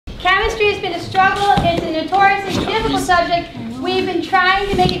Chemistry has been a struggle. It's a notoriously difficult subject. We've been trying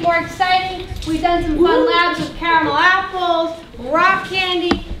to make it more exciting. We've done some fun labs with caramel apples, rock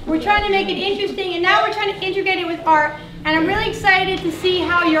candy. We're trying to make it interesting, and now we're trying to integrate it with art. And I'm really excited to see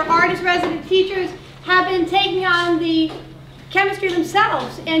how your artist resident teachers have been taking on the chemistry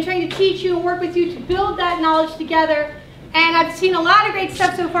themselves and trying to teach you and work with you to build that knowledge together. And I've seen a lot of great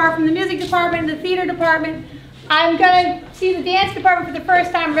stuff so far from the music department and the theater department. I'm going to see the dance department for the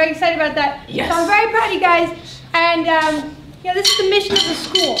first time. I'm very excited about that. Yes. So I'm very proud of you guys. And this is the mission of the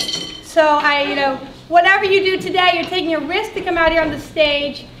school. So whatever you do today, you're taking a risk to come out here on the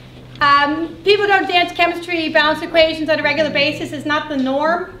stage. People don't dance chemistry, balance equations on a regular basis. It's not the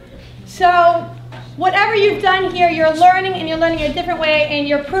norm. So whatever you've done here, you're learning, and you're learning a different way, and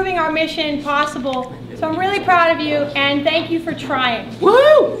you're proving our mission possible. So I'm really proud of you, and thank you for trying.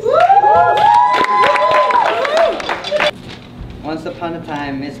 Woo! Once upon a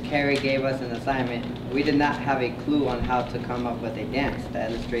time, Miss Carey gave us an assignment. We did not have a clue on how to come up with a dance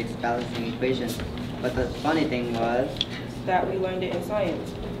that illustrates balancing equations. But the funny thing was that we learned it in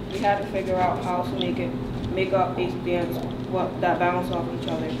science. We had to figure out how to make up a dance that balance off each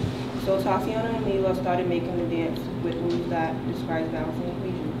other. So Tatiana and Mila started making the dance with moves that describes balancing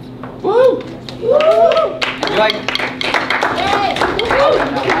equations. Woo! Woo! Enjoy. Hey!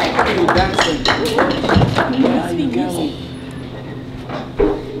 Woo!